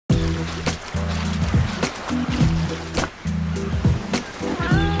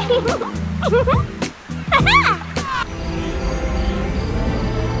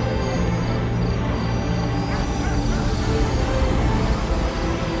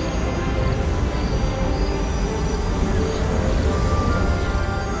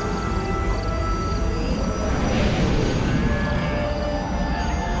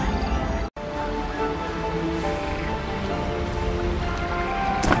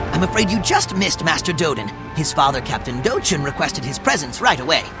I'm afraid you just missed Master Doden. His father, Captain Dochun, requested his presence right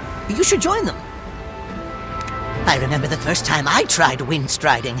away. You should join them. I remember the first time I tried wind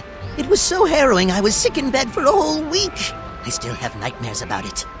striding. It was so harrowing I was sick in bed for a whole week. I still have nightmares about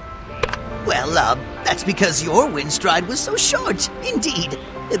it. Well, that's because your wind stride was so short. Indeed,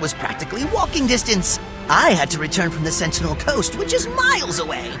 it was practically walking distance. I had to return from the Sentinel Coast, which is miles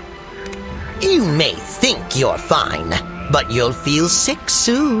away. You may think you're fine, but you'll feel sick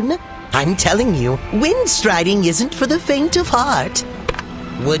soon. I'm telling you, wind striding isn't for the faint of heart.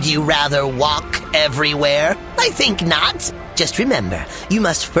 Would you rather walk everywhere? I think not. Just remember, you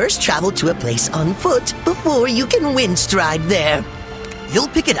must first travel to a place on foot before you can wind stride there. You'll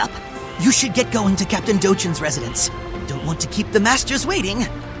pick it up. You should get going to Captain Dochun's residence. Don't want to keep the masters waiting.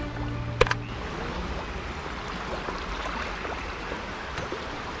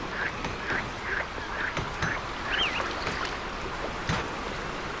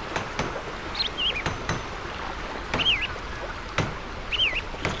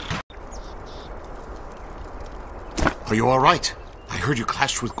 Are you all right? I heard you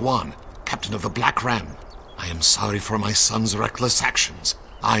clashed with Gwon, captain of the Black Ram. I am sorry for my son's reckless actions.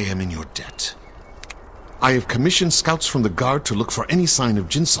 I am in your debt. I have commissioned scouts from the guard to look for any sign of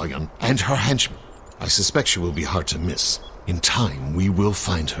Jin Soyeon and her henchmen. I suspect she will be hard to miss. In time, we will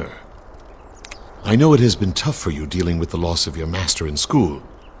find her. I know it has been tough for you dealing with the loss of your master in school.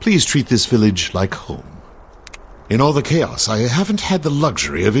 Please treat this village like home. In all the chaos, I haven't had the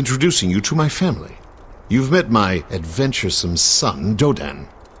luxury of introducing you to my family. You've met my adventuresome son, Dodan.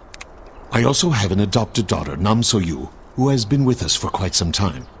 I also have an adopted daughter, Nam So-yu, who has been with us for quite some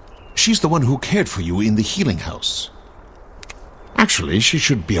time. She's the one who cared for you in the healing house. Actually, she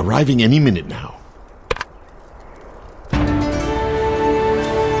should be arriving any minute now.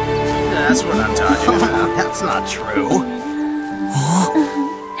 That's what I'm talking about. That's not true.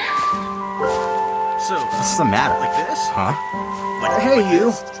 So, what's the matter? Like this? Huh? What? Hey,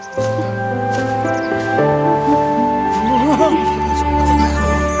 you!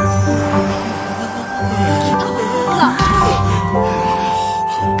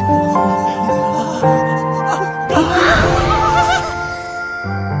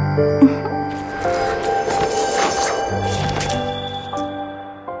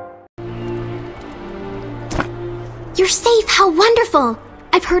 You're safe, how wonderful!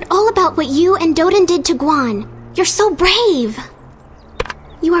 I've heard all about what you and Doden did to Gwon. You're so brave!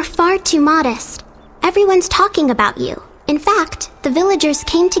 You are far too modest. Everyone's talking about you. In fact, the villagers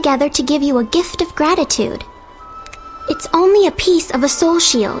came together to give you a gift of gratitude. It's only a piece of a soul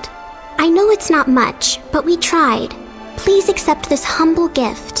shield. I know it's not much, but we tried. Please accept this humble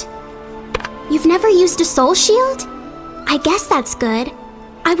gift. You've never used a soul shield? I guess that's good.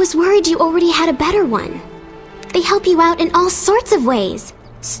 I was worried you already had a better one. They help you out in all sorts of ways.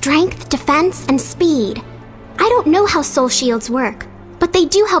 Strength, defense, and speed. I don't know how soul shields work, but they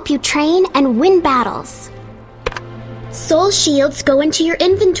do help you train and win battles. Soul shields go into your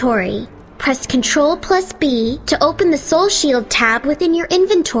inventory. Press Ctrl+B to open the soul shield tab within your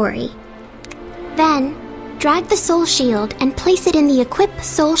inventory. Then, drag the soul shield and place it in the equip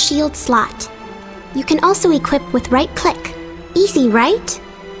soul shield slot. You can also equip with right click. Easy, right?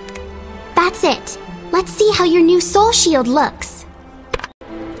 That's it. Let's see how your new soul shield looks.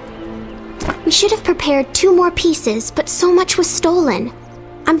 We should have prepared 2 more pieces, but so much was stolen.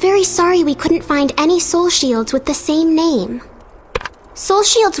 I'm very sorry we couldn't find any soul shields with the same name. Soul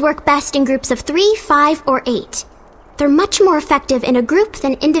shields work best in groups of 3, 5, or 8. They're much more effective in a group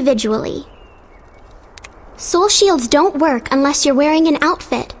than individually. Soul shields don't work unless you're wearing an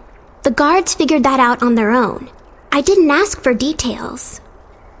outfit. The guards figured that out on their own. I didn't ask for details.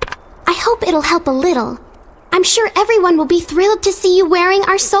 I hope it'll help a little. I'm sure everyone will be thrilled to see you wearing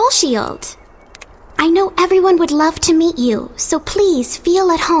our soul shield. I know everyone would love to meet you, so please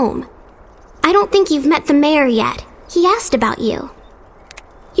feel at home. I don't think you've met the mayor yet. He asked about you.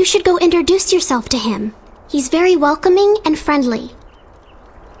 You should go introduce yourself to him. He's very welcoming and friendly.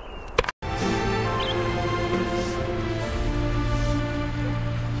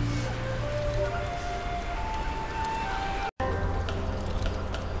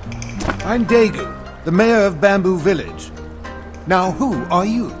 I'm Daegu, the mayor of Bamboo Village. Now, who are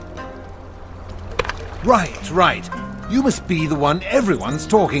you? Right. You must be the one everyone's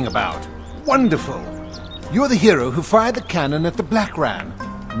talking about. Wonderful. You're the hero who fired the cannon at the Black Ram.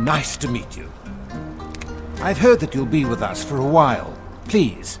 Nice to meet you. I've heard that you'll be with us for a while.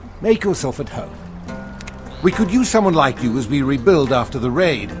 Please, make yourself at home. We could use someone like you as we rebuild after the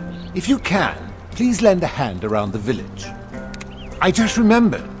raid. If you can, please lend a hand around the village. I just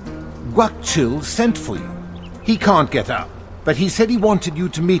remembered. Gwon sent for you. He can't get up, but he said he wanted you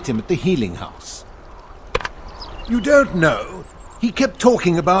to meet him at the healing house. You don't know? He kept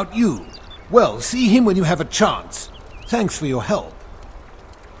talking about you. Well, see him when you have a chance. Thanks for your help.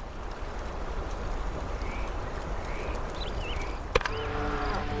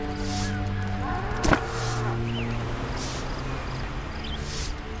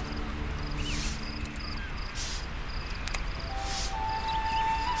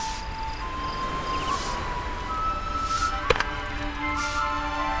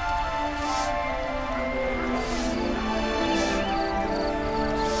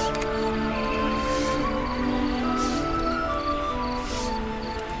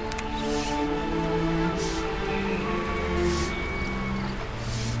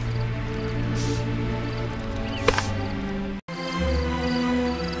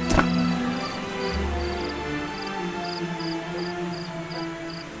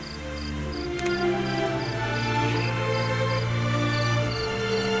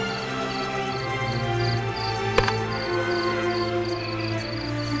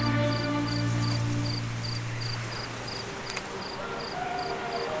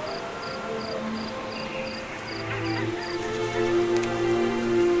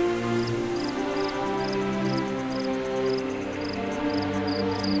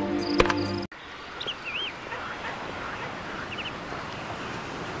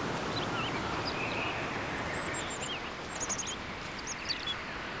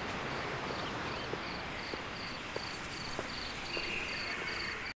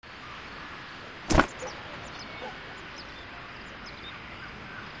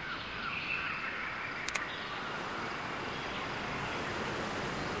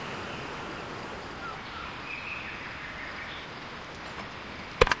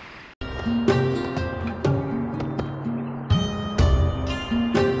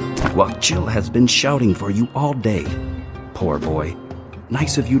 Gwon has been shouting for you all day. Poor boy.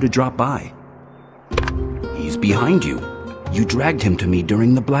 Nice of you to drop by. He's behind you. You dragged him to me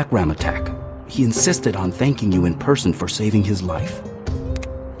during the Black Ram attack. He insisted on thanking you in person for saving his life.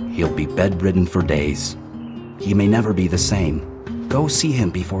 He'll be bedridden for days. He may never be the same. Go see him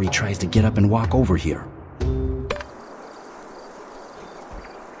before he tries to get up and walk over here.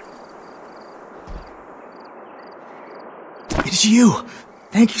 It is you!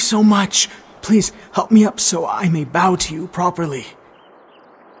 Thank you so much. Please, help me up so I may bow to you properly.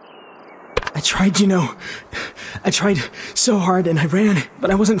 I tried so hard and I ran,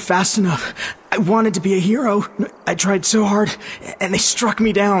 but I wasn't fast enough. I wanted to be a hero. I tried so hard, and they struck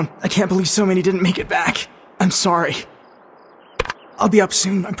me down. I can't believe so many didn't make it back. I'm sorry. I'll be up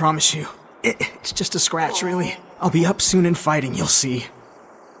soon, I promise you. It's just a scratch, really. I'll be up soon and fighting, you'll see.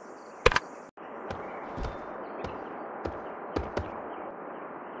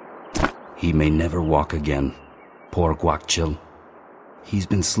 He may never walk again. Poor Gwon. He's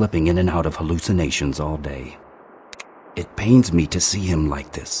been slipping in and out of hallucinations all day. It pains me to see him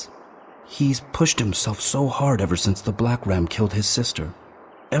like this. He's pushed himself so hard ever since the Black Ram killed his sister.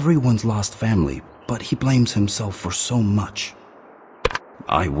 Everyone's lost family, but he blames himself for so much.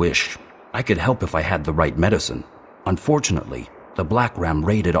 I wish I could help if I had the right medicine. Unfortunately, the Black Ram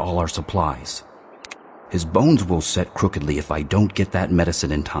raided all our supplies. His bones will set crookedly if I don't get that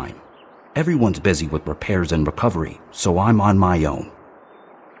medicine in time. Everyone's busy with repairs and recovery, so I'm on my own.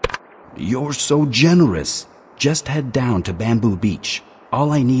 You're so generous. Just head down to Bamboo Beach.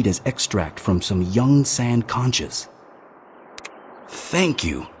 All I need is extract from some young sand conches. Thank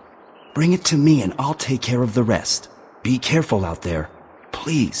you. Bring it to me and I'll take care of the rest. Be careful out there,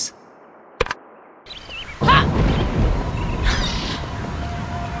 please.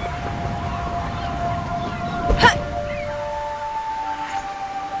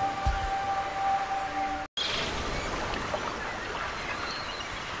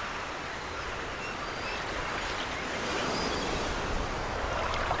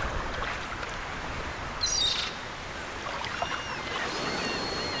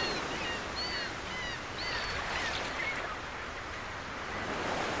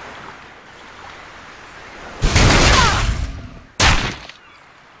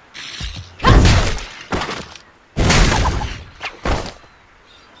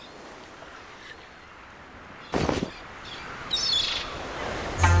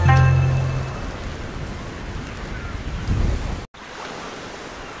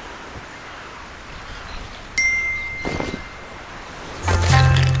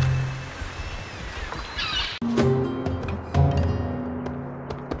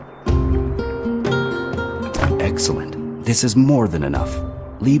 Excellent. This is more than enough.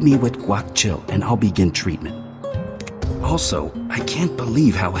 Leave me with Guak Chil and I'll begin treatment. Also, I can't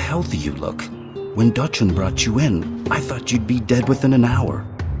believe how healthy you look. When Dochun brought you in, I thought you'd be dead within an hour.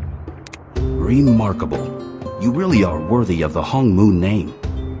 Remarkable. You really are worthy of the Hong Moon name.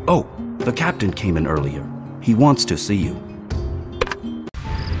 Oh, the captain came in earlier. He wants to see you.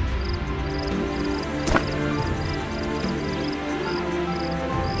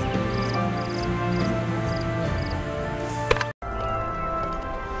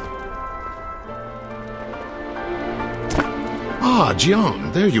 Ah,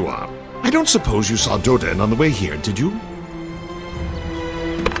 Jian, there you are. I don't suppose you saw Doden on the way here, did you?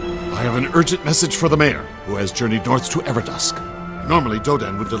 I have an urgent message for the mayor, who has journeyed north to Everdusk. Normally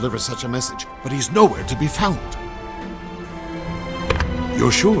Doden would deliver such a message, but he's nowhere to be found.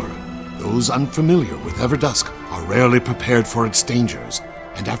 You're sure? Those unfamiliar with Everdusk are rarely prepared for its dangers.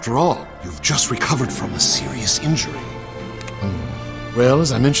 And after all, you've just recovered from a serious injury. Well,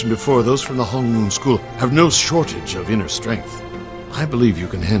 as I mentioned before, those from the Hong Moon School have no shortage of inner strength. I believe you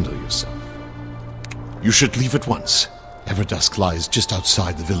can handle yourself. You should leave at once. Everdusk lies just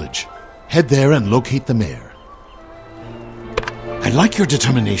outside the village. Head there and locate the mayor. I like your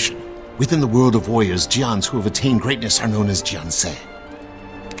determination. Within the world of warriors, Jians who have attained greatness are known as Jiansei.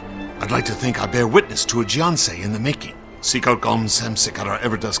 I'd like to think I bear witness to a Jiansei in the making. Seek out Gom Samsik at our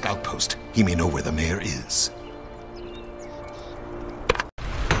Everdusk outpost. He may know where the mayor is.